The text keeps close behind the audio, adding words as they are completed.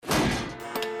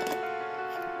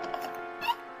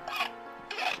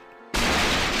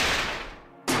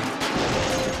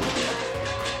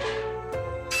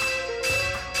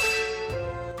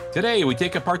Today, we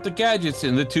take apart the gadgets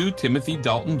in the two Timothy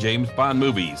Dalton James Bond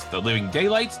movies, The Living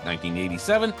Daylights,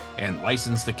 1987, and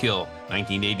License to Kill,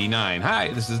 1989. Hi,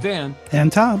 this is Dan.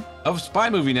 And Tom. Of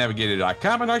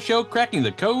SpyMovieNavigator.com and our show, Cracking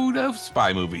the Code of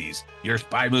Spy Movies. Your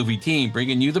spy movie team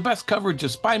bringing you the best coverage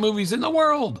of spy movies in the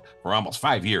world for almost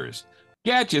 5 years.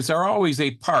 Gadgets are always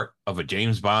a part of a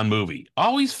James Bond movie,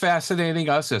 always fascinating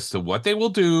us as to what they will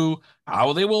do,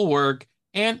 how they will work,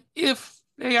 and if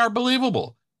they are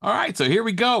believable. All right, so here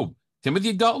we go.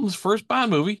 Timothy Dalton's first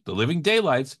Bond movie, The Living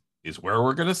Daylights, is where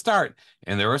we're going to start.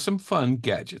 And there are some fun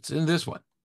gadgets in this one.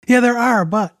 Yeah, there are,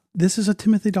 but this is a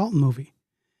Timothy Dalton movie.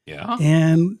 Yeah.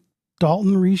 And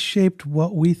Dalton reshaped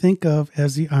what we think of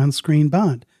as the on-screen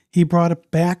Bond. He brought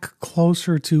it back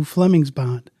closer to Fleming's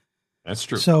Bond. That's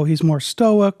true. So he's more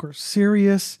stoic or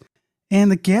serious.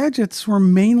 And the gadgets were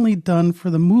mainly done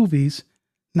for the movies,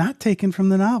 not taken from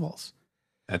the novels.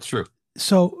 That's true.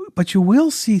 So, but you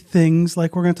will see things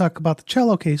like we're going to talk about the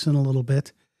cello case in a little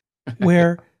bit,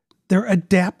 where they're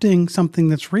adapting something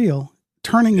that's real,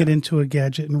 turning it into a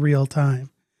gadget in real time.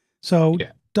 So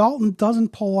Dalton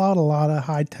doesn't pull out a lot of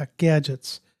high-tech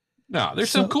gadgets. No, there's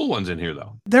some cool ones in here,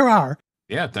 though. There are.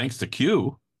 Yeah, thanks to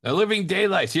Q. The Living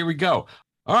Daylights, here we go.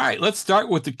 All right, let's start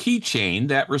with the keychain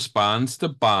that responds to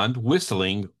Bond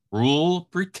whistling Rule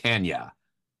Britannia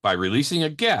by releasing a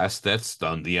gas that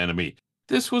stunned the enemy.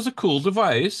 This was a cool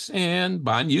device, and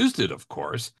Bond used it, of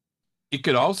course. It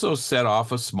could also set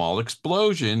off a small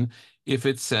explosion if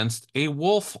it sensed a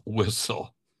wolf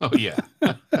whistle. Oh, yeah.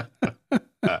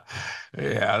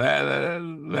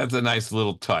 That's a nice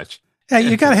little touch. Yeah,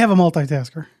 you got to have a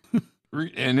multitasker.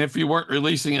 And if you weren't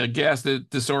releasing a gas that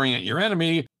disorient your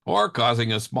enemy or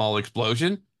causing a small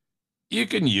explosion, you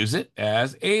can use it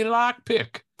as a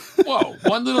lockpick. Whoa,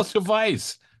 one little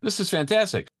device. This is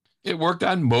fantastic. It worked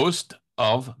on most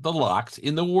of the locks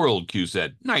in the world, Q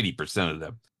said, 90% of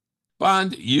them.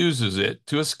 Bond uses it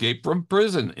to escape from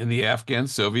prison in the Afghan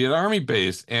Soviet army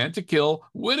base and to kill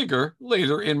Whittaker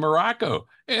later in Morocco.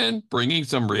 And bringing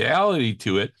some reality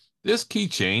to it, this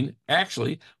keychain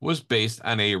actually was based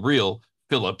on a real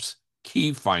Phillips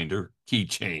key finder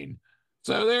keychain.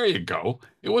 So there you go.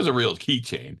 It was a real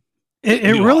keychain.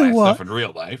 It really was stuff in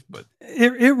real life, but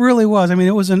it really was. I mean,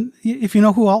 it was if you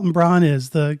know who Alton Brown is,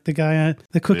 the guy on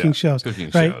the cooking shows,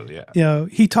 right? Shows, yeah. You know,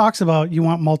 he talks about you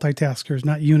want multitaskers,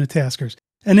 not unitaskers.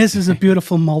 And this is a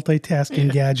beautiful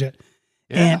multitasking gadget.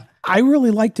 Yeah. And I really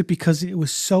liked it because it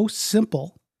was so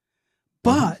simple,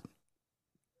 but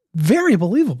very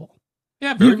believable.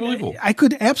 Yeah, very believable. I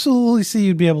could absolutely see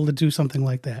you'd be able to do something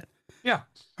like that. Yeah.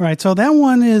 All right. So that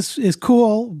one is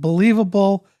cool,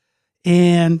 believable,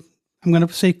 and I'm going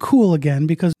to say cool again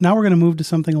because now we're going to move to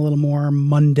something a little more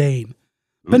mundane.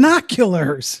 Ooh.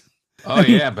 Binoculars. Oh,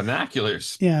 yeah,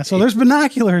 binoculars. Yeah, so there's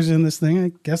binoculars in this thing.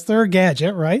 I guess they're a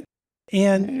gadget, right?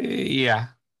 And yeah.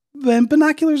 Then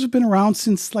binoculars have been around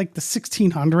since like the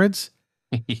 1600s.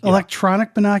 Yeah.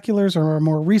 Electronic binoculars are a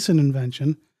more recent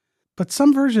invention, but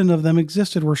some version of them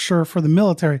existed, we're sure, for the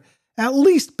military, at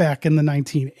least back in the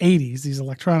 1980s, these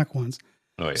electronic ones.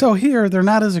 Oh, yeah. So here, they're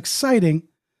not as exciting,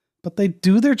 but they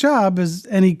do their job as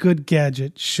any good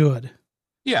gadget should.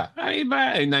 Yeah, I mean,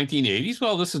 by 1980s,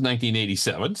 well, this is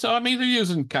 1987, so I mean, they're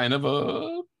using kind of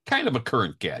a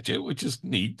current gadget, which is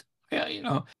neat. Yeah, you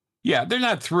know, yeah, they're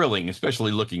not thrilling,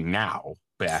 especially looking now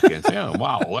back and say, oh,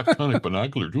 wow, electronic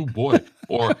binoculars, oh boy.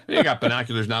 Or they got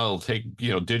binoculars now that'll take,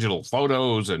 digital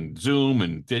photos and zoom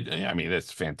and I mean,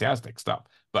 that's fantastic stuff.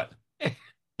 But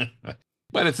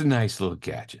it's a nice little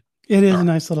gadget. It is a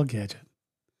nice little gadget.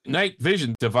 Night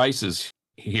vision devices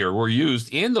here were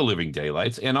used in The Living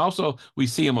Daylights, and also we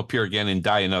see them appear again in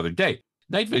Die Another Day.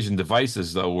 Night vision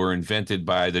devices, though, were invented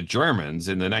by the Germans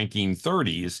in the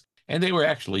 1930s, and they were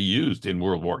actually used in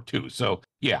World War II. So,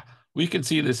 yeah, we can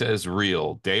see this as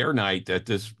real, day or night, that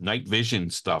this night vision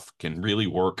stuff can really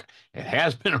work. It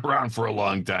has been around for a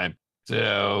long time.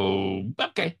 So,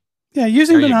 okay. Yeah,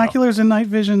 using binoculars and night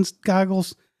vision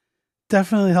goggles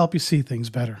definitely help you see things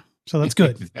better. So that's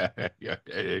good. Yeah,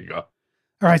 there you go. All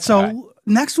right. So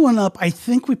next one up, I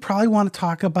think we probably want to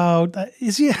talk about,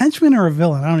 is he a henchman or a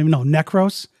villain? I don't even know.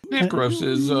 Necros? Necros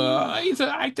is,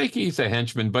 I think he's a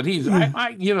henchman, but he's,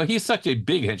 he's such a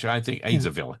big henchman. I think he's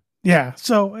a villain. Yeah.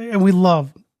 So, and we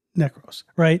love Necros,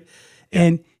 right? Yeah.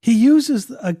 And he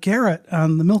uses a Garrett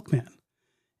on the Milkman.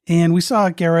 And we saw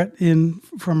Garrett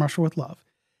from Russia with Love.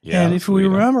 Yeah, and if we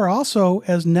remember also,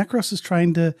 as Necros is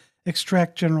trying to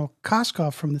extract General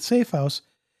Koskov from the safe house,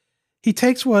 he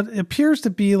takes what appears to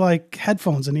be like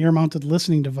headphones, an ear-mounted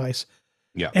listening device.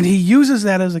 Yeah. And he uses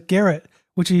that as a Garrett,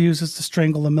 which he uses to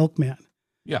strangle the Milkman.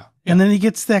 Yeah. And then he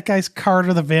gets that guy's cart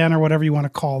or the van or whatever you want to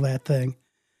call that thing.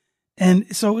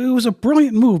 And so it was a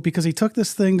brilliant move because he took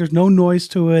this thing, there's no noise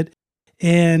to it,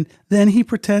 and then he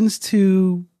pretends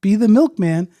to be the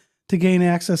milkman to gain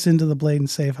access into the Bladen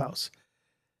safe house.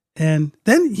 And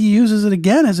then he uses it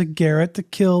again as a Garrett to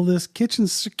kill this kitchen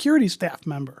security staff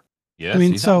member. Yes, I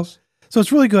mean, so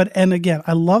it's really good. And again,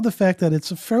 I love the fact that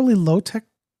it's a fairly low-tech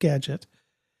gadget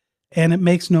and it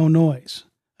makes no noise.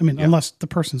 I mean, unless the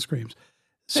person screams.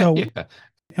 So,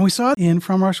 and we saw it in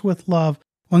From Russia with Love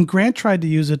when Grant tried to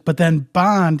use it, but then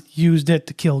Bond used it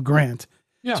to kill Grant.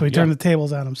 Yeah, so he turned the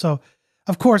tables on him. So,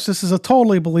 of course, this is a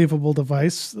totally believable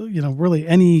device. You know, really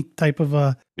any type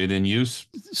of been in use,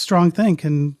 strong thing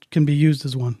can be used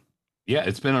as one. Yeah,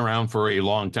 it's been around for a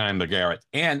long time, the Garrett.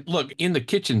 And look, in the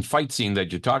kitchen fight scene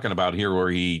that you're talking about here, where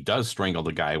he does strangle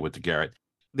the guy with the Garrett,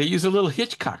 they use a little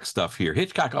Hitchcock stuff here.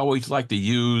 Hitchcock always liked to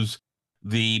use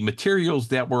the materials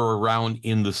that were around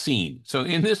in the scene. So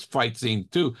in this fight scene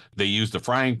too, they used the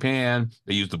frying pan,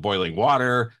 they used the boiling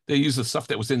water, they used the stuff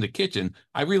that was in the kitchen.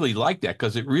 I really like that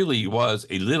because it really was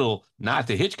a little nod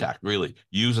to Hitchcock, really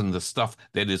using the stuff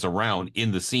that is around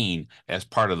in the scene as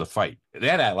part of the fight.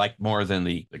 That I like more than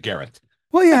the Garrett.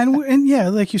 Well, yeah, and yeah,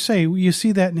 like you say, you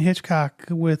see that in Hitchcock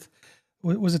with,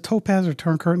 was it Topaz or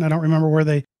Turn Curtain? I don't remember, where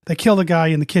they kill the guy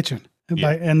in the kitchen.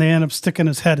 And they end up sticking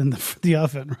his head in the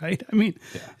oven, right? I mean,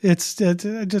 it's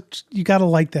just, you got to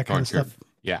like that kind of stuff.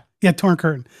 Yeah. Torn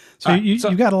Curtain. So you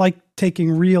got to like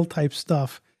taking real type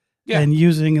stuff and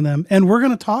using them. And we're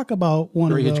going to talk about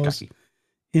one of those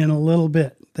in a little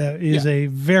bit. That is a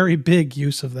very big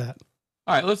use of that.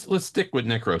 All right, let's stick with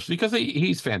Necros because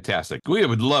he's fantastic. We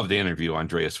would love to interview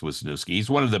Andreas Wisniewski. He's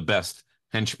one of the best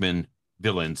henchman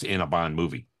villains in a Bond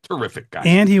movie. Terrific guy.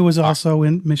 And he was also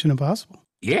in Mission Impossible.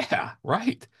 Yeah,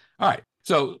 right. All right.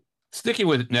 So sticking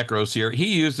with Necros here,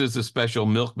 he uses the special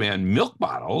milkman milk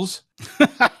bottles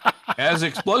as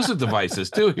explosive devices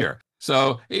too here.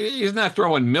 So he's not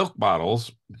throwing milk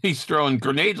bottles. He's throwing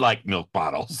grenade-like milk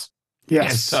bottles.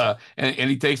 Yes. And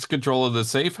he takes control of the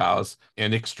safe house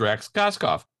and extracts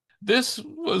Koskov. This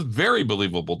was very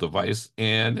believable device,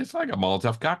 and it's like a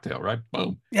Molotov cocktail, right?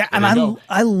 Boom. Yeah, and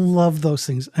I love those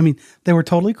things. I mean, they were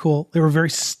totally cool. They were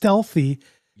very stealthy.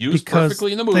 Used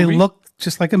perfectly in the movie. They look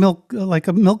just like a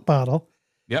milk bottle.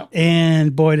 Yeah.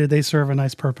 And boy, did they serve a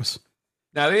nice purpose.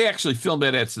 Now, they actually filmed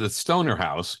it at the Stoner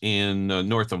House in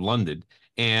north of London,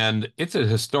 and it's a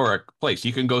historic place.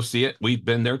 You can go see it. We've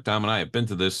been there. Tom and I have been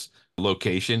to this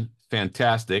location.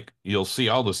 Fantastic. You'll see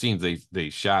all the scenes they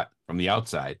shot from the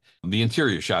outside. The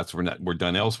interior shots were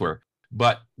done elsewhere,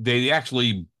 but they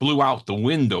actually blew out the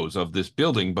windows of this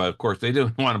building. But of course, they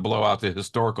didn't want to blow out the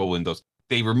historical windows.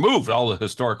 They removed all the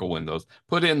historical windows,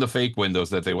 put in the fake windows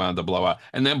that they wanted to blow out,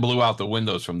 and then blew out the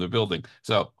windows from the building.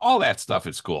 So all that stuff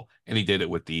is cool. And he did it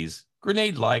with these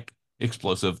grenade-like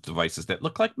explosive devices that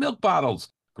look like milk bottles.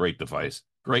 Great device.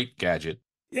 Great gadget.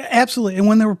 Yeah, absolutely. And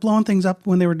when they were blowing things up,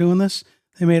 when they were doing this,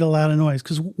 they made a lot of noise.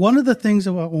 Because one of the things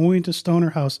about when we went to Stoner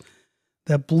House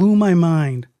that blew my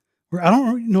mind, where I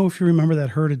don't know if you remember that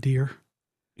herd of deer.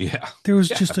 Yeah. There was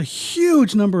just a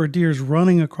huge number of deers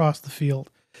running across the field.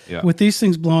 Yeah. With these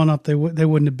things blowing up, they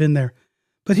wouldn't have been there.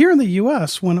 But here in the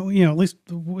U.S., when, at least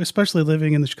especially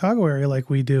living in the Chicago area like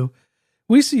we do,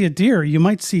 we see a deer, you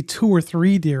might see 2 or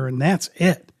 3 deer, and that's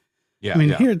it. Yeah, I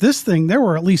mean, here, this thing, there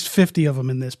were at least 50 of them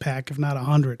in this pack, if not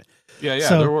 100. Yeah,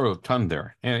 so, there were a ton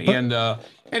there. And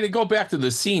to go back to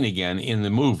the scene again in the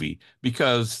movie,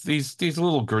 because these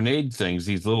little grenade things,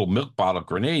 these little milk bottle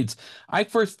grenades, I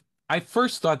first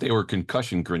thought they were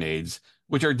concussion grenades,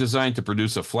 which are designed to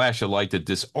produce a flash of light to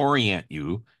disorient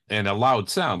you and a loud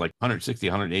sound like 160,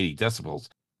 180 decibels,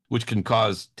 which can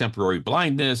cause temporary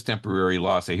blindness, temporary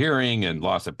loss of hearing, and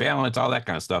loss of balance, all that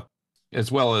kind of stuff,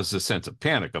 as well as a sense of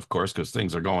panic, of course, because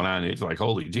things are going on. It's like,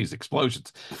 holy geez,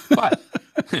 explosions. But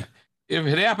if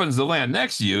it happens to land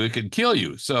next to you, it can kill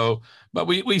you. So, but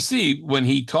we see when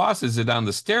he tosses it on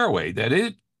the stairway that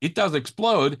it does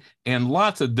explode and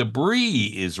lots of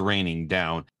debris is raining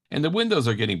down. And the windows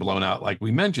are getting blown out, like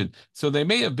we mentioned. So they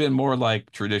may have been more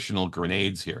like traditional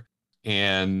grenades here.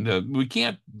 And we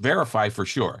can't verify for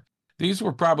sure. These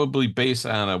were probably based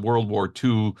on a World War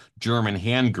II German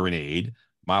hand grenade,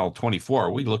 Model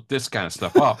 24. We looked this kind of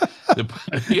stuff up. Got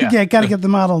to get the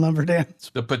model number, Dan.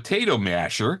 The potato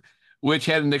masher, which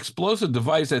had an explosive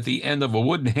device at the end of a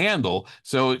wooden handle,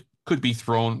 so it could be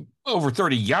thrown over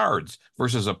 30 yards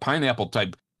versus a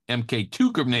pineapple-type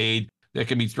MK2 grenade that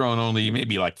can be thrown only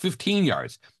maybe like 15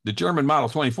 yards. The German Model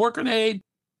 24 grenade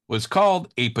was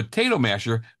called a potato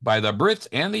masher by the Brits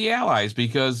and the Allies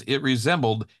because it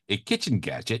resembled a kitchen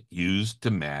gadget used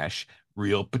to mash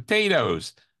real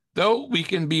potatoes. though we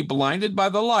can be blinded by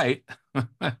the light,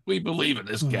 we believe in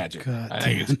this gadget. God, I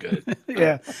think it's good.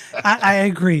 Yeah, I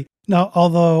agree. No,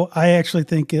 although I actually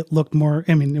think it looked more,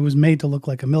 I mean, it was made to look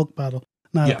like a milk bottle,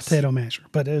 not a potato masher,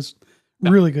 but it's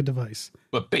really good device.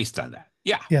 But based on that.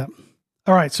 Yeah. Yeah.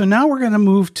 All right. So now we're going to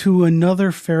move to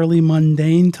another fairly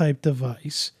mundane type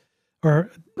device,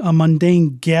 or a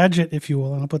mundane gadget, if you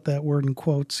will. And I'll put that word in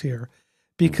quotes here,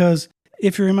 because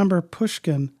if you remember,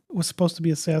 Pushkin was supposed to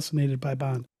be assassinated by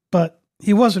Bond, but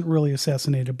he wasn't really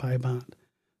assassinated by Bond.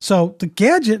 So the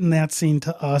gadget in that scene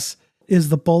to us is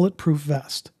the bulletproof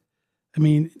vest. I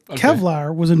mean,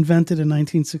 Kevlar was invented in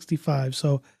 1965.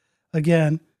 So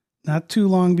again, not too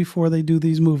long before they do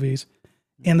these movies.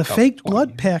 And the fake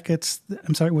blood packets,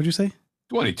 I'm sorry, what'd you say?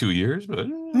 22 years, but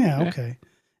yeah, okay.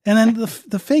 And then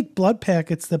the fake blood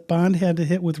packets that Bond had to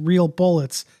hit with real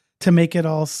bullets to make it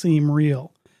all seem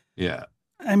real. Yeah.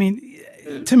 I mean,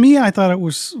 to me, I thought there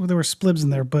were splibs in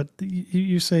there, but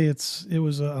you say it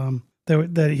was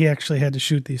that he actually had to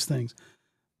shoot these things.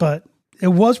 But it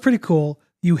was pretty cool.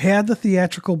 You had the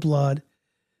theatrical blood,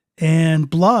 and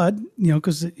blood,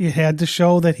 because it had to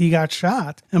show that he got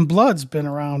shot. And blood's been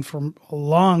around for a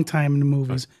long time in the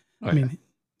movies. I mean,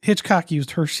 Hitchcock used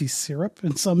Hershey's syrup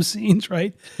in some scenes,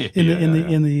 right?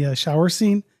 In the shower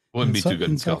scene. Wouldn't be too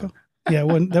good in color. Yeah, that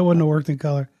wouldn't have worked in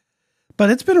color. But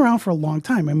it's been around for a long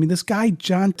time. I mean, this guy,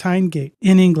 John Tyngate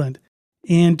in England,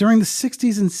 and during the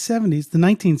 60s and 70s, the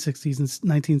 1960s and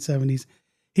 1970s,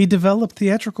 he developed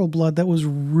theatrical blood that was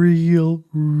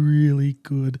really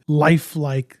good,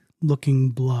 lifelike looking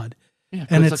blood. Yeah,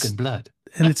 and it's looking blood.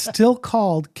 And it's still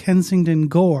called Kensington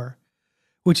Gore,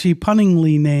 which he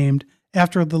punningly named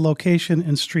after the location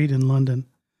and street in London.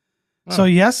 Oh. So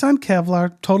yes on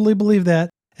Kevlar, totally believe that,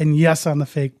 and yes on the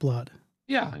fake blood.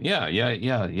 Yeah.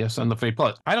 Yes, on the fake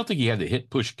blood. I don't think he had to hit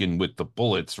Pushkin with the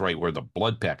bullets right where the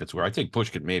blood packets were. I think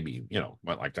Pushkin maybe,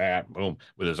 went like that, boom,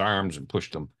 with his arms and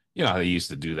pushed them. They used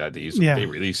to do that. They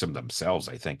released them themselves,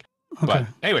 I think. Okay. But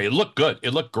anyway, it looked good.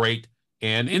 It looked great.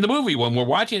 And in the movie, when we're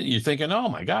watching it, you're thinking, oh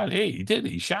my God, hey, he did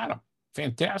it. He shot him.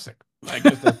 Fantastic. I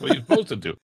guess that's what he's supposed to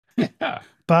do. Yeah.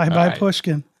 Bye,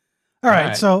 Pushkin. All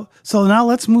right. So now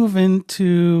let's move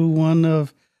into one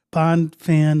of Bond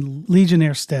fan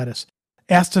Legionnaire status.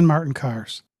 Aston Martin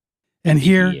cars. And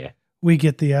here we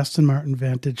get the Aston Martin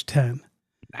Vantage 10.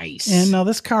 Nice. And now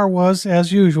this car was,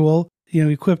 as usual,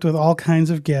 equipped with all kinds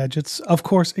of gadgets. Of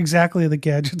course, exactly the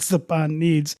gadgets that Bond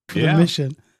needs for the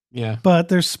mission. Yeah. But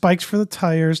there's spikes for the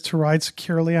tires to ride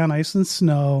securely on ice and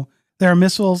snow. There are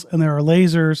missiles and there are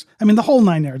lasers. I mean, the whole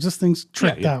 9 yards. This thing's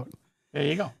tricked out. There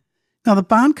you go. Now, the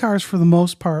Bond cars, for the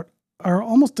most part, are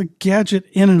almost a gadget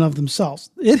in and of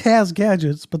themselves. It has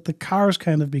gadgets, but the cars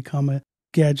kind of become a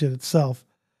gadget itself.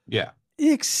 Yeah.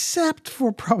 Except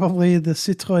for probably the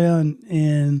Citroën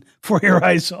in For Your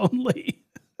Eyes Only.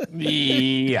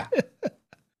 Yeah.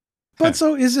 But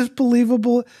so is it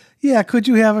believable? Yeah. Could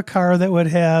you have a car that would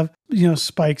have,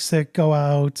 spikes that go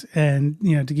out and,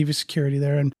 to give you security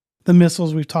there, and the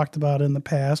missiles we've talked about in the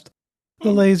past?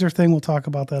 The laser thing, we'll talk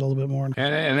about that a little bit more. And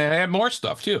they have more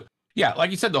stuff too. Yeah,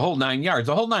 like you said, the whole 9 yards.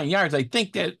 The whole 9 yards, I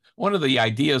think that one of the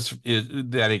ideas is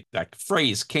that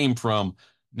phrase came from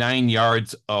 9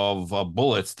 yards of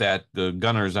bullets that the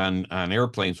gunners on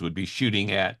airplanes would be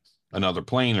shooting at another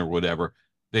plane or whatever.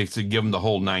 They said give them the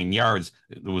whole 9 yards.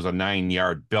 There was a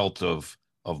 9-yard belt of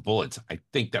bullets. I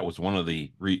think that was one of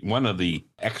the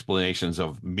explanations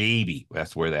of maybe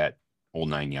that's where that whole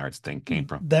 9 yards thing came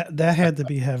from. That had to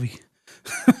be heavy.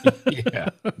 Yeah,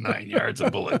 9 yards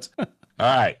of bullets. All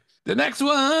right. The next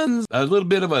one's a little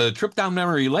bit of a trip down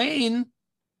memory lane.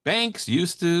 Banks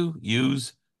used to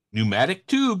use pneumatic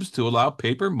tubes to allow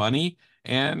paper, money,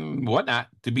 and whatnot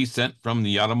to be sent from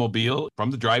the automobile,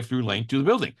 from the drive-through lane to the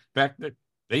building. In fact,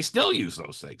 they still use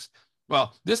those things.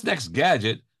 Well, this next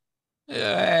gadget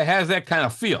has that kind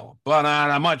of feel, but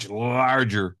on a much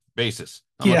larger basis.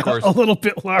 Yeah, of course, a little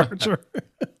bit larger.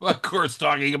 Well, of course,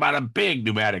 talking about a big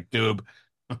pneumatic tube.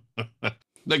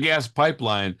 The gas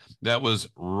pipeline that was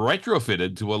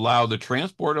retrofitted to allow the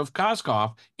transport of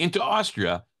Koskov into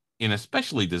Austria in a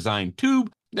specially designed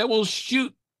tube that will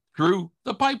shoot through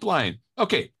the pipeline.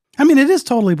 Okay. I mean, it is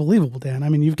totally believable, Dan. I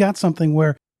mean, you've got something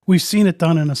where we've seen it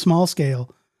done in a small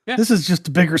scale. Yeah. This is just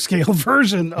a bigger scale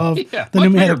version of the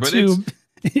pneumatic tube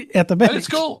at the bank. But it's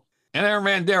cool. And our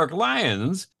man Derek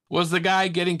Lyons was the guy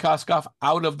getting Koskov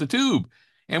out of the tube.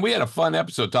 And we had a fun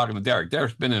episode talking to Derek.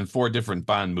 Derek's been in 4 different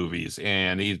Bond movies,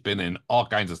 and he's been in all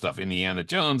kinds of stuff. Indiana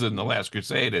Jones and The Last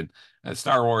Crusade and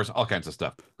Star Wars, all kinds of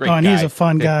stuff. Great guy. And he's a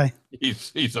fun guy.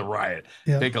 He's a riot.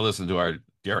 Yeah. Take a listen to our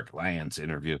Derek Lyons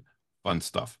interview. Fun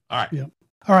stuff. All right. Yeah.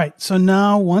 All right. So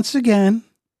now, once again,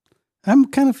 I'm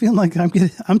kind of feeling like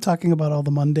I'm talking about all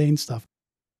the mundane stuff.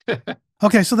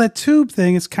 Okay, so that tube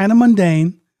thing is kind of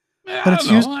mundane,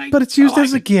 but it's used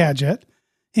as a gadget,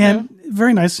 and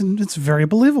very nice, and it's very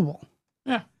believable.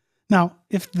 Yeah. Now,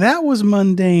 if that was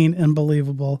mundane and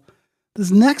believable,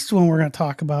 this next one we're going to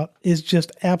talk about is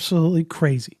just absolutely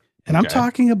crazy. And I'm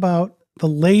talking about the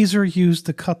laser used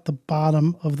to cut the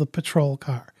bottom of the patrol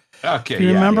car. Okay. If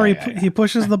you remember, he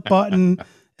pushes the button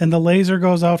and the laser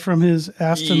goes out from his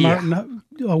Aston Martin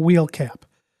wheel cap,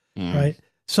 right?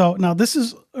 So now this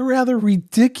is a rather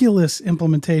ridiculous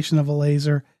implementation of a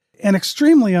laser and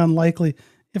extremely unlikely,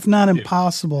 if not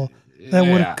impossible, that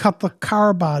would have cut the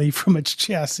car body from its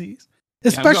chassis.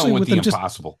 Especially with them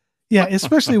impossible.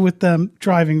 Especially with them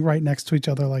driving right next to each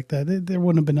other like that. There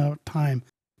wouldn't have been enough time.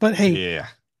 But hey,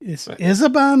 this is a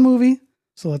Bond movie,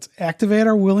 so let's activate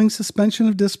our willing suspension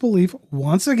of disbelief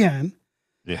once again.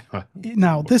 Yeah.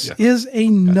 Now, this is a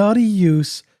nutty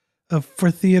use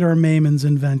for Theodore Maimon's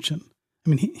invention.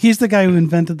 I mean, he's the guy who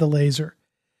invented the laser.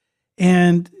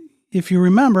 And if you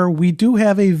remember, we do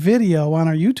have a video on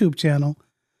our YouTube channel,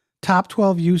 Top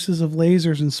 12 Uses of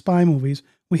Lasers in Spy Movies.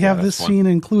 We have this scene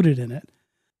included in it.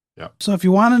 Yep. So if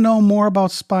you want to know more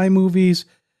about spy movies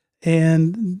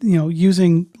and,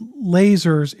 using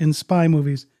lasers in spy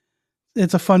movies,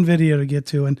 it's a fun video to get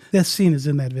to. And this scene is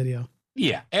in that video.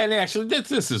 Yeah. And actually,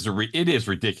 this is it is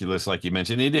ridiculous. Like you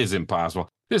mentioned, it is impossible.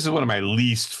 This is one of my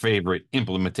least favorite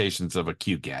implementations of a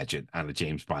Q gadget on a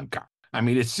James Bond car. I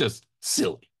mean, it's just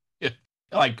silly.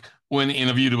 Like when in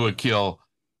A View to a Kill,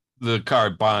 the car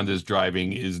Bond is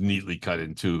driving is neatly cut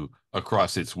into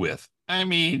across its width. I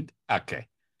mean, okay.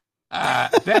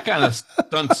 That kind of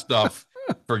stunt stuff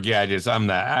for gadgets, I'm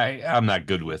not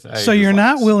good with. So you're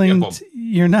not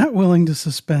willing to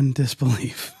suspend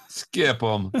disbelief. Skip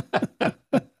them.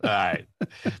 All right.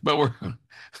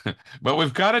 But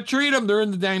we've got to treat them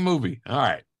during the dang movie. All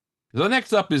right. So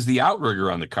next up is the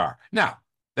outrigger on the car. Now,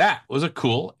 that was a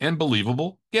cool and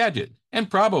believable gadget and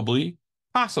probably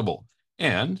possible.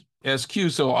 And as Q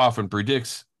so often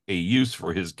predicts a use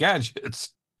for his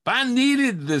gadgets, Bond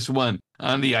needed this one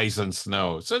on the ice and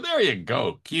snow. So there you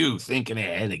go. Q thinking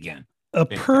ahead again. A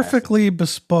perfectly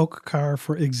bespoke car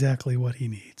for exactly what he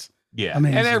needs. Yeah.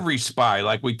 Amazing. And every spy,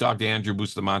 like we talked to Andrew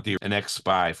Bustamante, an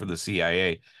ex-spy for the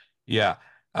CIA. Yeah.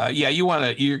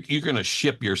 You're going to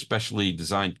ship your specially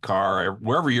designed car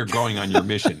wherever you're going on your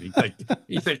mission.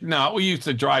 You think, no, we used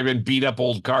to drive and beat up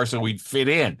old cars so we'd fit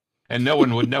in and no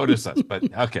one would notice us. But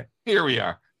okay, here we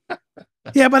are.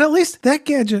 Yeah, but at least that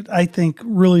gadget, I think,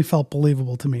 really felt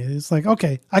believable to me. It's like,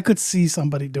 okay, I could see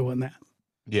somebody doing that.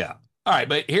 Yeah. All right,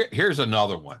 but here's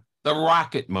another one. The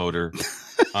rocket motor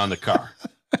on the car.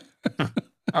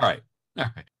 All right.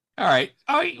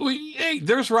 Hey,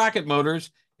 there's rocket motors,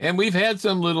 and we've had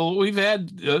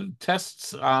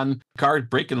tests on cars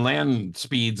breaking land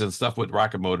speeds and stuff with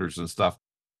rocket motors and stuff.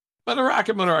 But a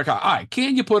rocket motor on a car. All right,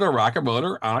 can you put a rocket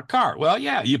motor on a car? Well,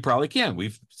 yeah, you probably can.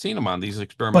 We've seen them on these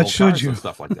experimental cars and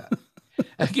stuff like that.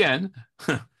 Again,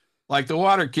 like the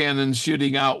water cannons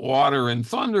shooting out water in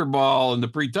Thunderball in the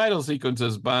pre-title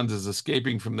sequences, Bond is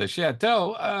escaping from the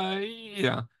chateau.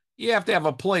 You have to have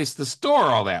a place to store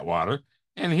all that water.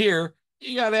 And here,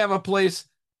 you got to have a place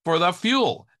for the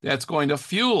fuel that's going to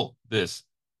fuel this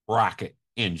rocket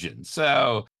engine.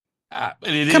 So,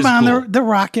 come on, cool. The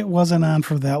rocket wasn't on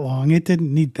for that long. It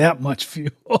didn't need that much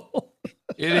fuel.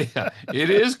 It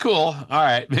is cool. All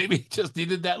right, maybe it just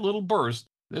needed that little burst.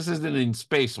 This isn't in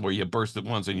space where you burst it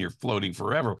once and you're floating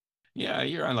forever. Yeah,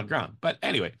 you're on the ground. But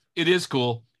anyway, it is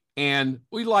cool, and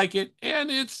we like it,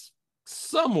 and it's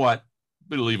somewhat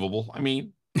believable. I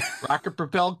mean,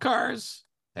 rocket-propelled cars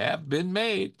have been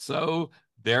made, so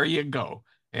there you go.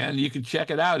 And you can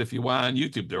check it out if you want on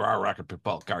YouTube. There are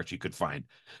rocket-propelled cars you could find.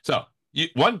 So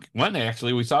one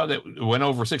actually, we saw that went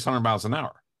over 600 miles an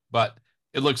hour, but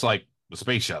it looks like the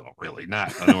space shuttle, really,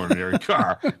 not an ordinary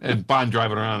car. And Bond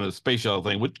driving around a space shuttle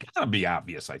thing would kind of be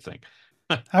obvious, I think.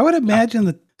 I would imagine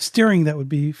the steering that would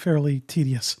be fairly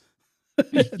tedious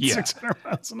at 600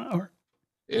 miles an hour.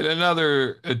 In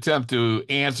another attempt to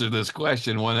answer this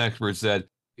question, one expert said,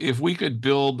 if we could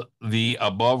build the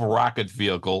above rocket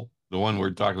vehicle, the one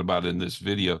we're talking about in this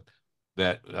video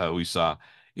that we saw,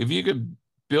 if you could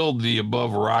build the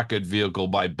above rocket vehicle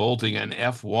by bolting an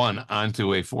F1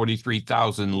 onto a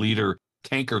 43,000 liter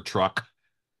tanker truck,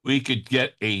 we could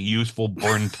get a useful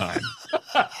burn time.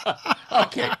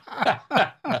 Okay.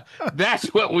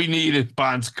 That's what we need in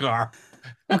Bond's car.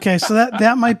 Okay, so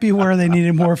that might be where they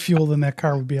needed more fuel than that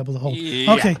car would be able to hold.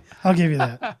 Yeah. Okay, I'll give you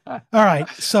that. All right,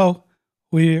 so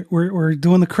we're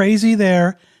doing the crazy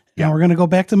there. Now we're going to go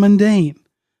back to mundane.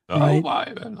 Oh,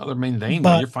 right? Another mundane.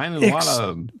 You're finding a lot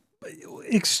of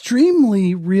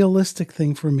extremely realistic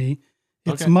thing for me.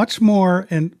 It's much more,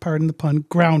 and pardon the pun,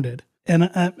 grounded. And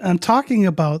I'm talking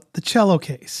about the cello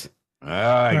case.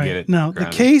 I get it. Now,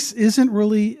 grounded. The case isn't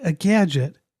really a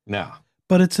gadget. No.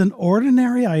 But it's an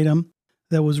ordinary item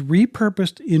that was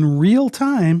repurposed in real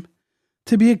time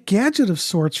to be a gadget of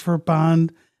sorts for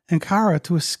Bond and Kara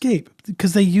to escape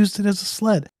because they used it as a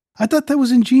sled. I thought that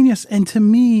was ingenious. And to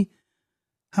me,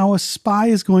 how a spy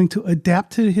is going to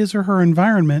adapt to his or her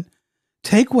environment,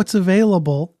 take what's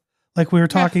available, like we were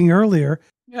talking earlier,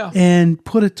 and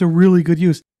put it to really good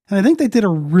use. And I think they did a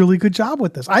really good job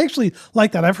with this. I actually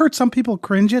like that. I've heard some people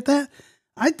cringe at that.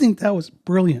 I think that was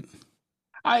brilliant.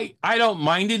 I don't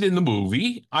mind it in the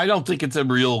movie. I don't think it's a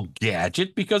real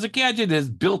gadget because a gadget is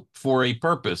built for a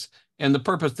purpose. And the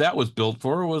purpose that was built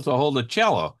for was to hold a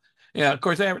cello. Yeah, of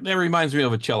course, that reminds me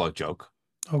of a cello joke.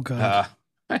 Oh, God.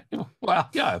 Well,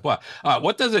 yeah. Well,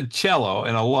 what does a cello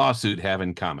and a lawsuit have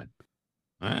in common?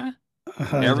 Huh?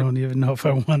 I don't even know if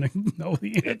I want to know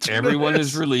the answer. Everyone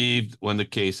is relieved when the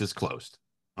case is closed.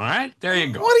 All right, there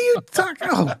you go. What are you talking?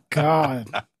 Oh, God.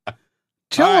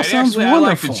 Cello sounds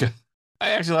wonderful.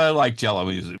 I like cello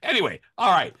music. Anyway,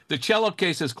 all right, the cello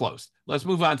case is closed. Let's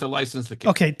move on to License to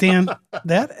Kill. Okay, Dan,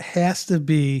 that has to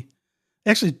be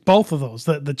actually both of those.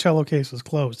 The cello case is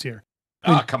closed here.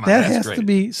 Come on, that has to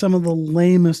be some of the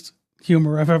lamest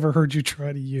humor I've ever heard you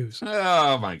try to use.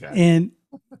 Oh my God! And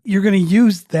you're going to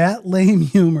use that lame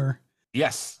humor,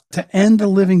 to end the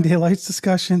Living Daylights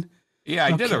discussion. Yeah,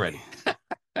 I did already.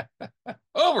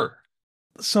 Over.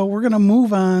 So we're going to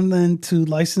move on then to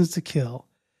License to Kill.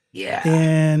 Yeah.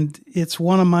 And it's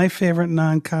one of my favorite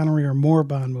non-Connery or Moore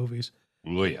Bond movies.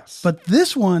 Oh, yes. But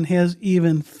this one has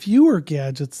even fewer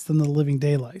gadgets than the Living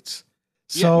Daylights.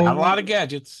 So not a lot of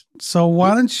gadgets. So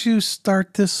why don't you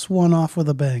start this one off with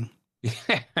a bang?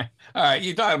 All right,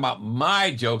 you're talking about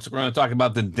my jokes. We're going to talk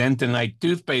about the Dentonite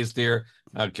toothpaste here.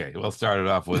 Okay, we'll start it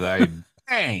off with a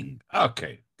bang.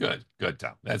 Okay, good,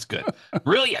 Tom. That's good.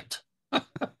 Brilliant.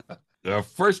 The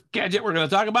first gadget we're going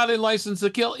to talk about in License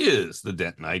to Kill is the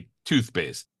Dentonite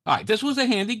toothpaste. All right, this was a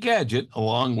handy gadget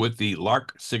along with the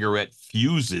Lark cigarette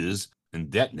fuses and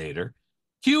detonator.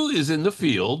 Q is in the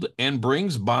field and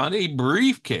brings Bond a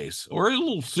briefcase or a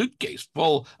little suitcase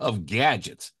full of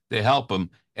gadgets to help him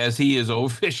as he is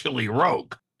officially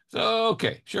rogue. So,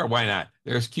 okay, sure, why not?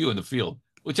 There's Q in the field,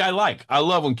 which I like. I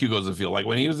love when Q goes in the field, like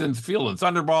when he was in the field in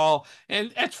Thunderball,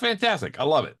 and that's fantastic. I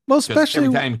love it. Well,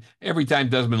 especially every time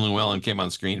Desmond Llewellyn came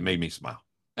on screen, it made me smile.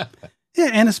 Yeah,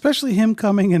 and especially him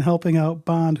coming and helping out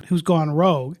Bond, who's gone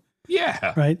rogue.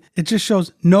 Yeah. Right? It just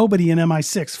shows nobody in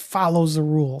MI6 follows the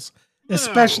rules,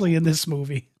 especially in this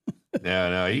movie.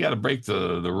 No, you got to break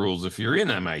the rules if you're in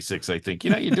MI6, I think.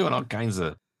 You're doing all kinds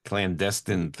of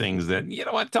clandestine things that you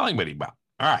don't want to tell anybody about.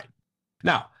 All right.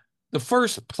 Now, the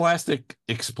first plastic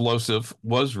explosive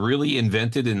was really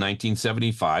invented in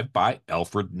 1975 by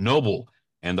Alfred Noble,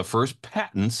 and the first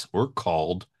patents were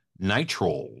called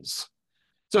nitrols.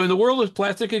 So in the world of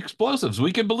plastic explosives,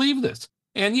 we can believe this.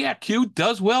 And yeah, Q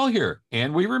does well here.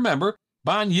 And we remember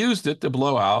Bond used it to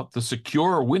blow out the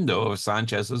secure window of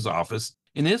Sanchez's office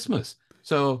in Isthmus.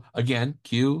 So again,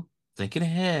 Q thinking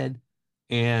ahead.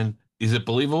 And is it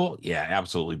believable? Yeah,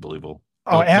 absolutely believable.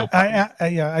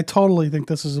 I totally think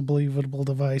this is a believable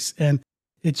device, and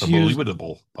it's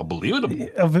believable.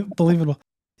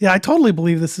 Yeah, I totally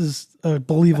believe this is a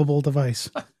believable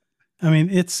device. I mean,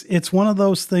 it's one of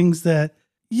those things that,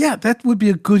 yeah, that would be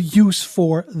a good use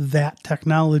for that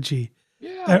technology,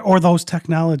 or those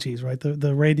technologies, right?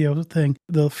 The radio thing,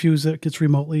 the fuse that gets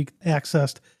remotely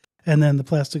accessed, and then the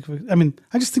plastic. I mean,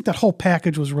 I just think that whole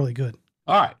package was really good.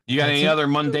 All right. You got any other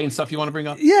mundane stuff you want to bring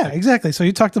up? Yeah, exactly. So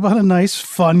you talked about a nice,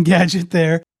 fun gadget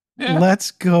there. Yeah. Let's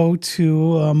go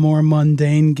to a more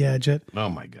mundane gadget. Oh,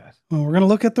 my God. Well, we're going to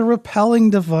look at the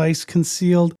repelling device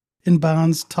concealed in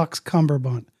Bond's tux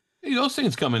cummerbund. Hey, those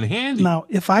things come in handy. Now,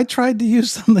 if I tried to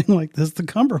use something like this, the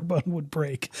cummerbund would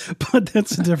break, but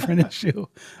that's a different issue.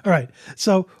 All right.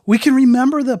 So we can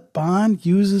remember that Bond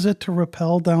uses it to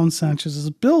rappel down Sanchez's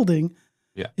building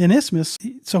in Isthmus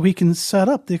so he can set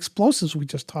up the explosives we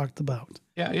just talked about.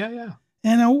 Yeah.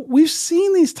 And we've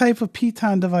seen these type of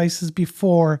piton devices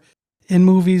before in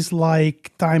movies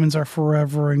like Diamonds Are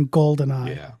Forever and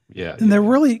GoldenEye. Yeah. And they're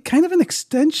really kind of an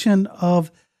extension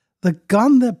of the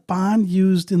gun that Bond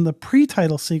used in the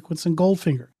pre-title sequence in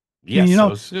Goldfinger.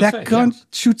 Yes, that gun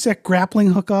shoots that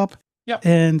grappling hook up,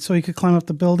 and so he could climb up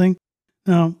the building.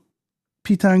 Now,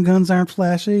 piton guns aren't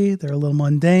flashy; they're a little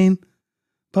mundane,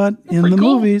 but in the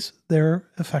movies, they're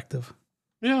effective.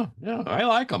 Yeah, I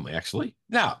like them actually.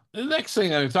 Now, the next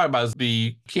thing I'm going to talk about is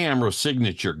the camera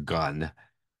signature gun.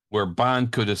 where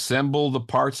Bond could assemble the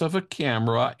parts of a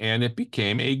camera and it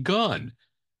became a gun.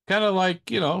 Kind of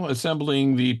like,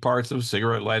 assembling the parts of a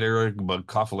cigarette lighter, a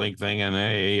cufflink thing, and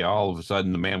hey, all of a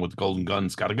sudden the man with the golden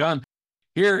gun's got a gun.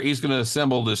 Here, he's going to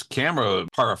assemble this camera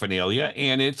paraphernalia,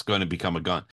 and it's going to become a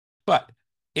gun. But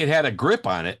it had a grip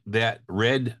on it that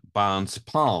read Bond's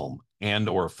palm and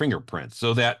or fingerprints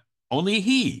so that only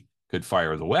he could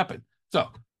fire the weapon. So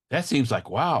that seems like,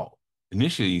 wow.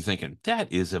 Initially, you're thinking,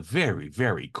 that is a very,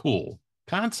 very cool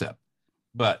concept.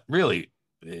 But really,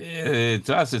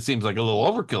 to us, it seems like a little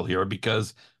overkill here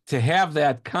because to have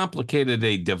that complicated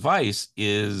a device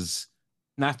is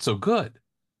not so good.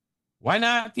 Why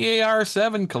not the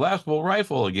AR-7 collapsible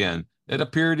rifle again? It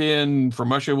appeared in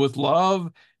From Russia with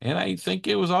Love, and I think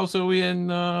it was also in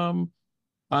On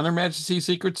Her Majesty's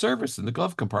Secret Service in the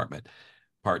glove compartment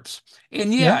parts.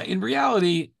 And in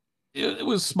reality, it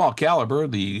was small caliber,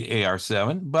 the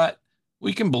AR-7, but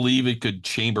we can believe it could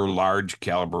chamber large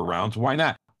caliber rounds. Why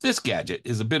not? This gadget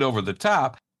is a bit over the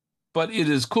top, but it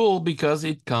is cool because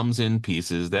it comes in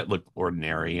pieces that look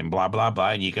ordinary and blah, blah,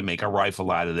 blah, and you can make a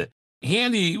rifle out of it.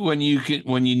 Handy when you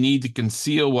need to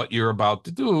conceal what you're about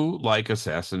to do, like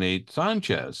assassinate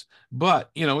Sanchez.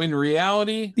 But, in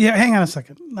reality... Yeah, hang on a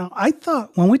second. Now, I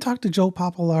thought when we talked to Joe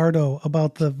Papalardo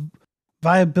about the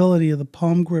viability of the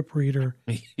palm grip reader...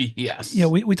 Yes. Yeah,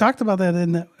 we talked about that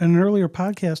in an earlier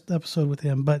podcast episode with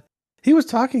him, but he was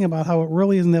talking about how it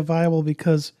really isn't that viable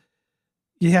because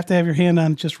you have to have your hand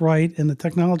on it just right, and the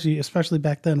technology, especially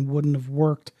back then, wouldn't have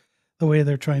worked the way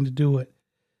they're trying to do it.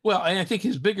 Well, and I think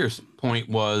his bigger point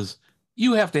was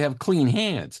you have to have clean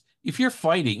hands. If you're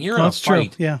fighting, you're in a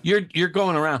fight. True. Yeah. You're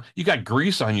going around. You got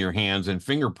grease on your hands and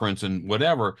fingerprints and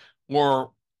whatever,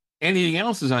 or anything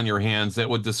else is on your hands that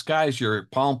would disguise your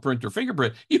palm print or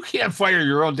fingerprint. You can't fire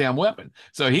your own damn weapon.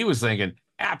 So he was thinking,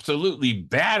 absolutely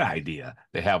bad idea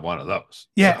to have one of those.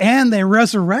 Yeah, and they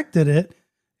resurrected it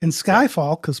in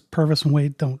Skyfall because Purvis and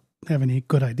Wade don't have any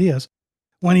good ideas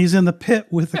when he's in the pit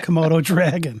with the Komodo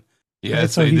dragon. Yeah, right?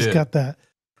 So he's got that.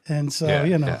 And so,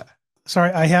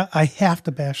 sorry, I have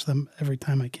to bash them every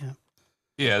time I can.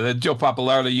 Yeah, the Joe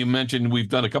Papalardo you mentioned, we've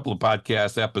done a couple of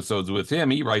podcast episodes with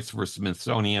him. He writes for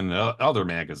Smithsonian and other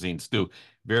magazines too.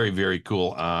 Very, very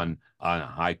cool on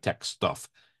high-tech stuff.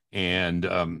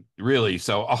 And really,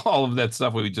 so all of that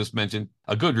stuff we just mentioned,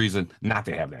 a good reason not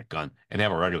to have that gun and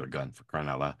have a regular gun, for crying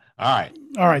out loud.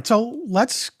 All right. So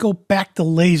let's go back to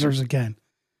lasers again.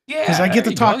 Yeah, because I get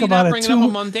to talk about it too. Up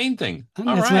a mundane thing. It's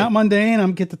not mundane.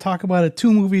 I get to talk about it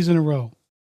 2 movies in a row.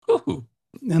 Ooh.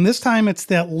 And this time it's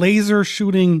that laser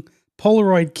shooting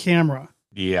Polaroid camera.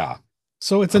 Yeah.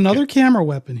 So it's another camera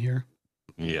weapon here.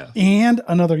 Yeah. And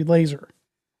another laser.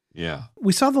 Yeah.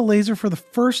 We saw the laser for the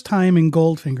first time in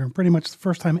Goldfinger, and pretty much the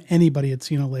first time anybody had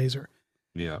seen a laser.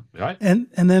 Yeah. Right. And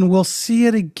then we'll see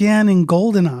it again in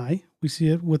GoldenEye. We see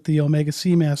it with the Omega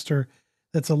Seamaster.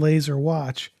 That's a laser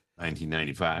watch.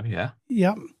 1995. Yeah.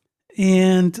 Yep.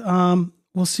 And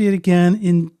we'll see it again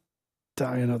in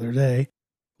Die Another Day,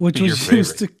 which was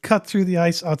used to cut through the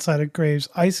ice outside of Graves'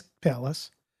 Ice Palace.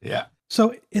 Yeah.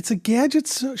 So it's a gadget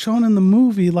shown in the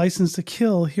movie License to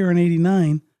Kill here in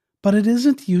 89, but it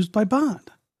isn't used by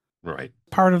Bond. Right.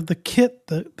 Part of the kit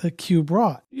that Q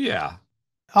brought. Yeah.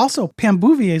 Also, Pam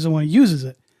Bouvier is the one who uses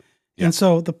it. Yeah. And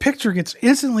so the picture gets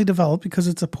instantly developed because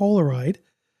it's a Polaroid.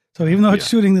 So even though it's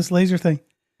shooting this laser thing,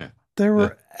 there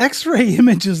were X-ray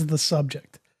images of the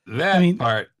subject. That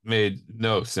part made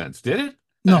no sense, did it?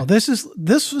 No, this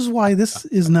is why this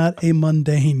is not a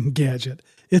mundane gadget.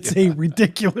 It's a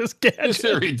ridiculous gadget. It's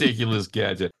a ridiculous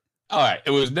gadget. All right.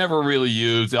 It was never really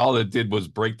used. All it did was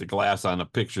break the glass on a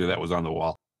picture that was on the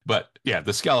wall. But yeah,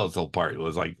 the skeletal part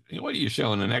was like, what are you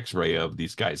showing an X-ray of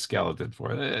these guys' skeleton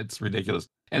for? It's ridiculous.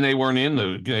 And they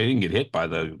didn't get hit by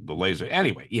the laser.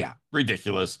 Anyway, yeah,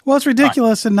 ridiculous. Well, it's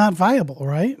ridiculous and not viable,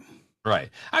 right?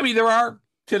 Right. I mean, there are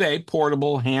today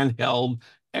portable handheld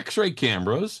X-ray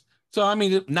cameras. So, I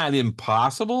mean, not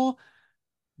impossible,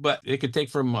 but it could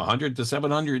take from 100 to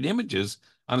 700 images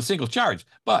on a single charge.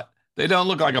 But they don't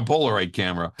look like a Polaroid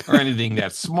camera or anything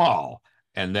that's small.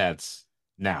 And that's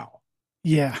now.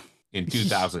 Yeah. In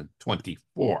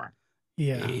 2024.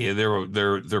 Yeah.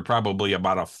 They're probably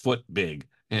about a foot big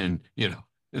and,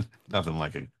 nothing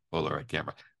like a Polaroid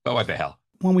camera. But what the hell?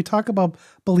 When we talk about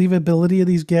believability of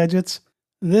these gadgets,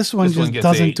 this one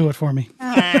doesn't do it for me.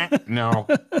 No.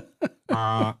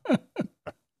 All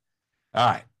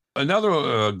right.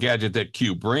 Another gadget that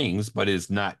Q brings, but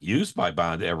is not used by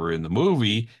Bond ever in the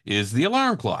movie, is the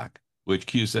alarm clock, which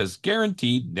Q says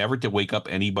guaranteed never to wake up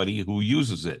anybody who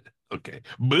uses it. Okay.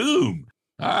 Boom.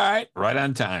 All right. Right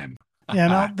on time. Yeah,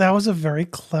 no, that was a very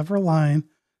clever line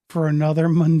for another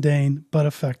mundane but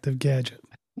effective gadget.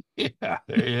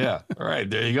 Yeah. All right,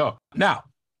 there you go. Now,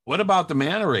 what about the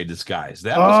manta ray disguise?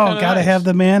 That was gotta nice. have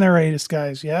the manta ray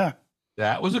disguise. Yeah.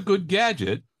 That was a good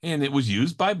gadget, and it was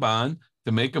used by Bond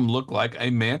to make him look like a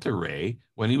manta ray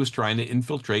when he was trying to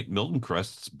infiltrate Milton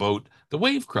Crest's boat, the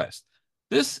Wave Crest.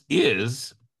 This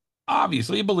is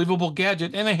obviously a believable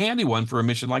gadget and a handy one for a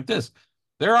mission like this.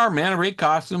 There are manta ray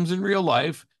costumes in real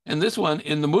life, and this one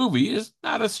in the movie is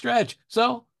not a stretch.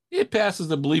 So it passes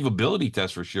the believability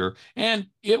test for sure, and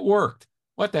it worked.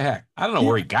 What the heck? I don't know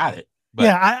where he got it. But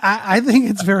I think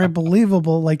it's very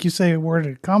believable. Like you say, where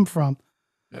did it come from?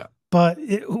 Yeah. But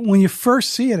when you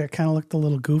first see it, it kind of looked a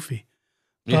little goofy.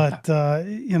 But,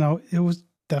 it was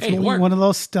definitely one of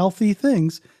those stealthy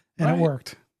things, and it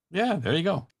worked. Yeah, there you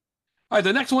go. All right,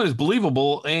 the next one is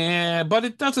believable, but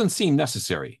it doesn't seem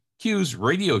necessary. Q's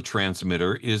radio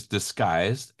transmitter is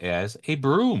disguised as a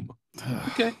broom.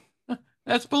 Okay,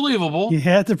 that's believable. You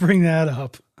had to bring that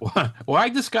up. Why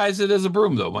disguise it as a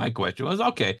broom, though? My question was,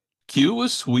 okay, Q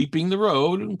was sweeping the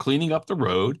road and cleaning up the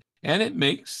road, and it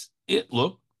makes it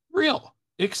look real,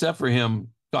 except for him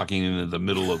talking into the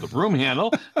middle of the broom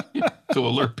handle to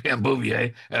alert Pam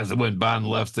Bouvier as to when Bond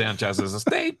left Sanchez's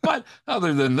estate. But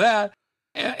other than that,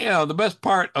 the best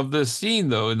part of this scene,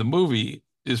 though, in the movie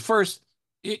is first,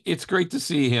 it's great to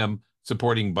see him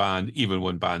supporting Bond, even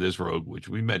when Bond is rogue, which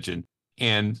we mentioned,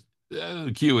 and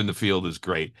Q in the field is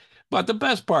great. But the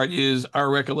best part is our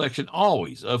recollection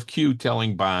always of Q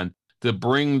telling Bond to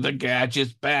bring the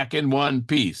gadgets back in one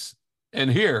piece. And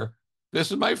here,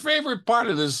 this is my favorite part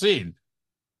of this scene.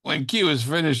 When Q is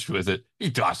finished with it, he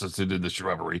tosses it in the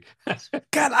shrubbery.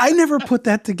 God, I never put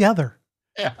that together.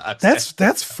 Yeah,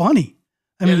 that's funny.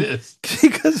 I mean, it is.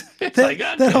 Because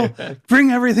that'll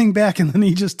bring everything back, and then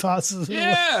he just tosses it.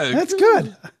 Yeah, away. That's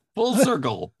good. Full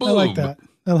circle. Boom. I like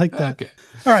that. Okay.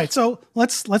 All right, so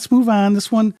let's move on.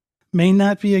 This one may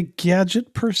not be a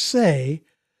gadget per se.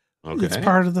 Okay. It's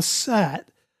part of the set,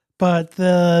 but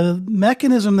the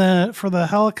mechanism for the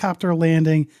helicopter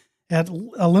landing at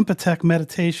Olympitech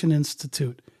Meditation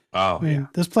Institute. Oh, I mean,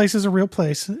 this place is a real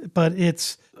place, but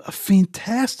it's a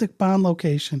fantastic Bond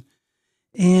location.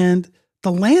 And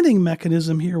the landing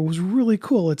mechanism here was really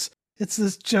cool. It's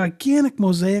this gigantic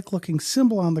mosaic-looking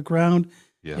symbol on the ground.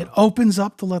 Yeah. It opens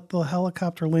up to let the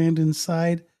helicopter land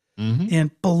inside and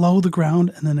below the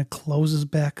ground, and then it closes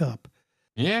back up.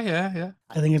 Yeah.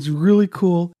 I think it's really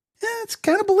cool. Yeah, it's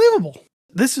kind of believable.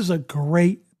 This is a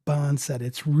great Bond set.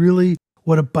 It's really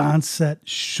what a Bond set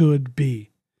should be.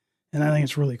 And I think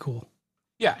it's really cool.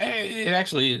 Yeah,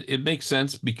 it makes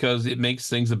sense because it makes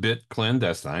things a bit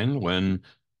clandestine when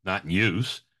not in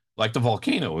use, like the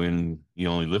volcano in You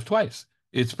Only Live Twice.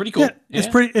 It's pretty cool. Yeah.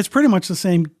 It's pretty much the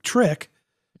same trick,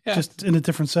 just in a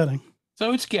different setting.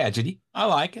 So it's gadgety. I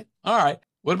like it. All right.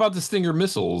 What about the Stinger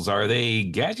missiles? Are they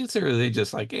gadgets or are they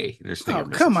just like, hey, they're Stinger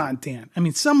missiles? Come on, Dan. I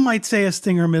mean, some might say a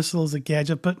Stinger missile is a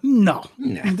gadget, but no. I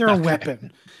mean, they're a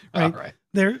weapon. Right? All right.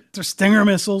 They're Stinger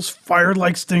missiles, fired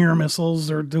like Stinger missiles.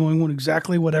 They're doing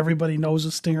exactly what everybody knows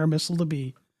a Stinger missile to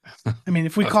be. I mean,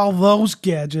 if we call those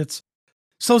gadgets,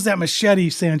 so's that machete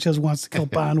Sanchez wants to kill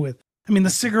Bond with. I mean,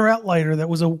 the cigarette lighter that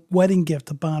was a wedding gift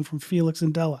to Bond from Felix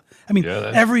and Della. I mean,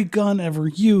 every gun ever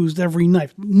used, every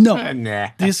knife. No,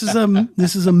 this is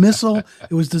a missile.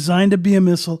 It was designed to be a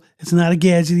missile. It's not a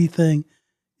gadgety thing.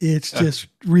 It's just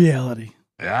reality.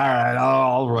 All right,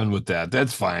 I'll run with that.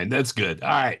 That's fine. That's good. All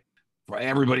right, for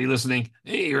everybody listening,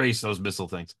 erase those missile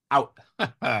things out.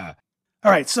 All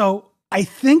right, so I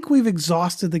think we've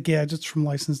exhausted the gadgets from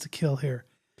License to Kill here.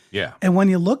 Yeah, and when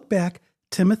you look back,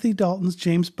 Timothy Dalton's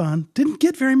James Bond didn't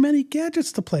get very many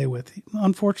gadgets to play with.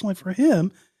 Unfortunately for him,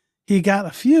 he got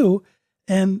a few,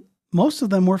 and most of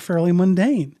them were fairly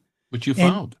mundane. Which you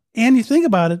found. And you think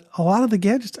about it, a lot of the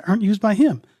gadgets aren't used by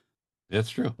him. That's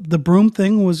true. The broom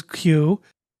thing was Q.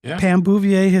 Yeah. Pam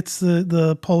Bouvier hits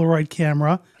the Polaroid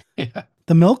camera. Yeah.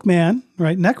 The milkman,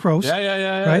 right? Necros.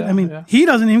 Yeah. Right? I mean, he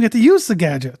doesn't even get to use the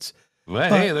gadgets. Well,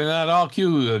 hey, they're not all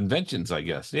Q inventions, I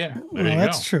guess. Yeah.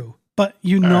 That's true. But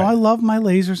I love my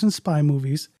lasers and spy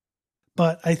movies.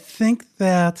 But I think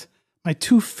that my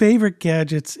two favorite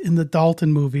gadgets in the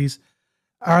Dalton movies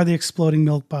are the exploding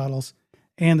milk bottles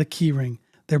and the key ring.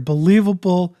 They're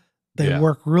believable. They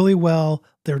work really well.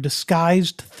 They're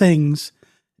disguised things.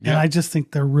 And I just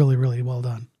think they're really, really well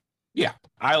done. Yeah,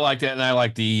 I like that. And I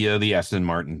like the Aston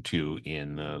Martin, too,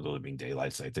 in The Living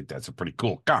Daylights. I think that's a pretty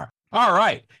cool car. All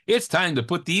right, it's time to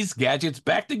put these gadgets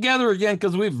back together again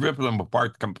because we've ripped them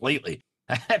apart completely.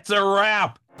 That's a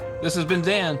wrap. This has been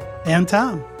Dan. And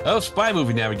Tom. Of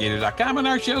SpyMovieNavigator.com and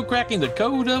our show, Cracking the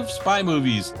Code of Spy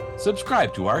Movies.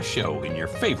 Subscribe to our show in your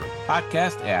favorite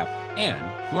podcast app and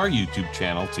to our YouTube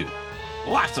channel too.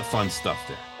 Lots of fun stuff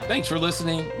there. Thanks for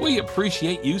listening. We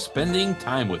appreciate you spending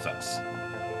time with us.